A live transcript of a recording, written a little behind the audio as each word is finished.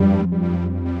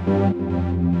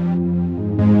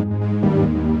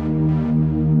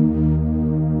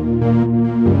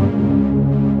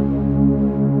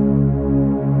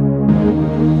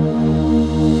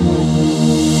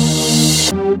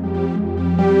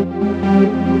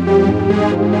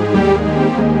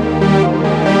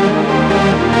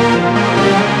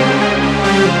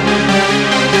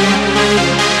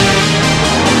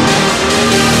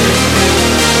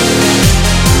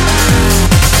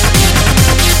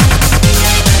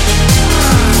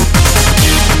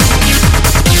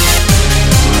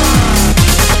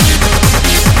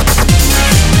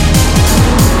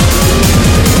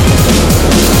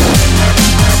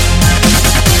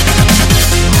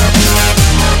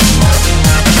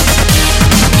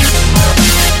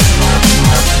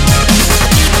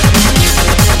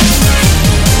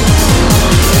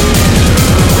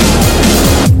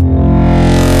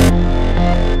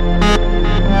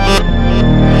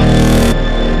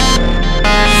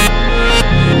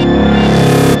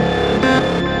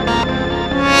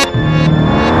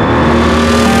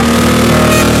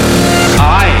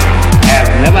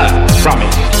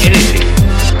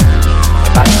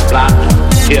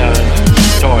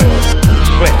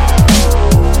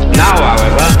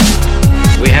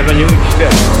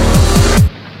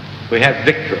We have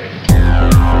victory.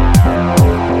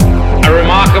 A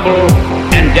remarkable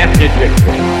and definite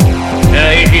victory.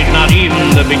 It is not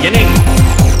even the beginning,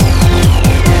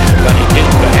 but it is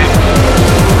perhaps.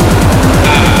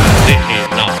 This is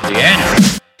not the end.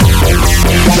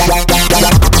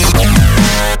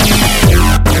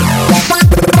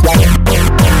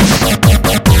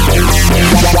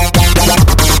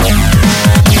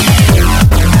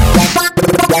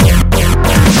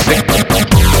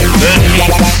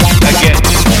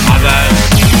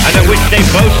 They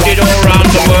boasted all around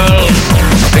the world.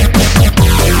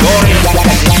 Glorious and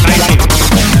exciting.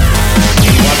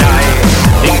 What I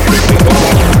think should be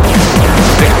called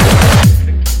victory.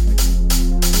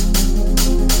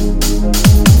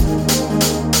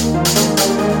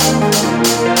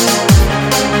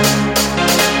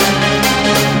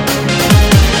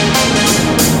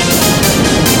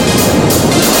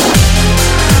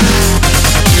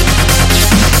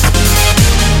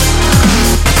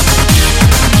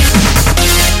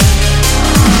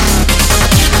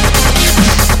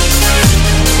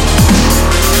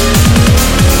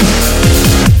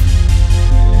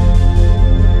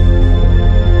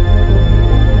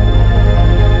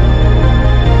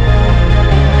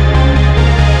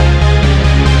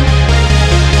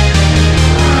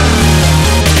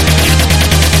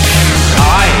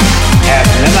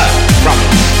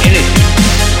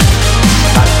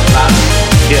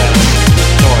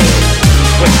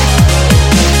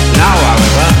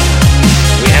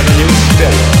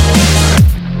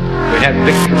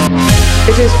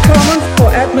 It is common for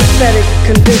atmospheric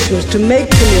conditions to make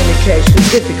communication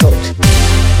difficult.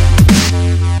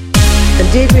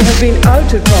 Indeed, we have been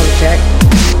out of contact.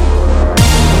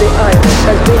 The island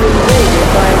has been invaded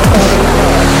by a foreign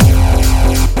power.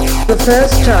 For the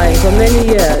first time for many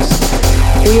years,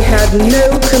 we had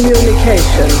no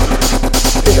communication.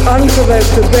 This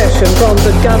unprovoked aggression from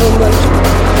the government,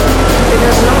 it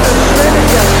has not a shred of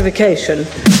justification.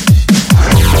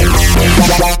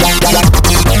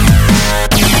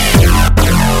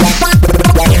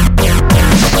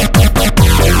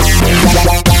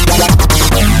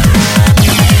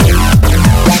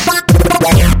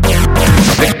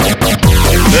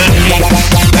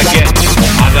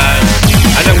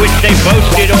 They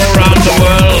boasted all around the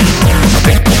world.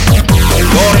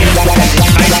 Glorious and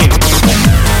exciting.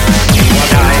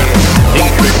 What I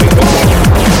think should be called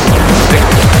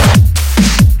victory.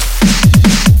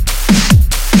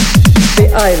 The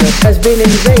island has been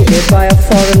invaded by a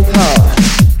foreign power.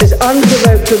 This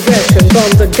unprovoked aggression from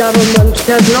the government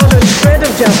has not a shred of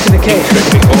justification.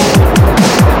 Should be called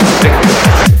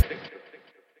victory.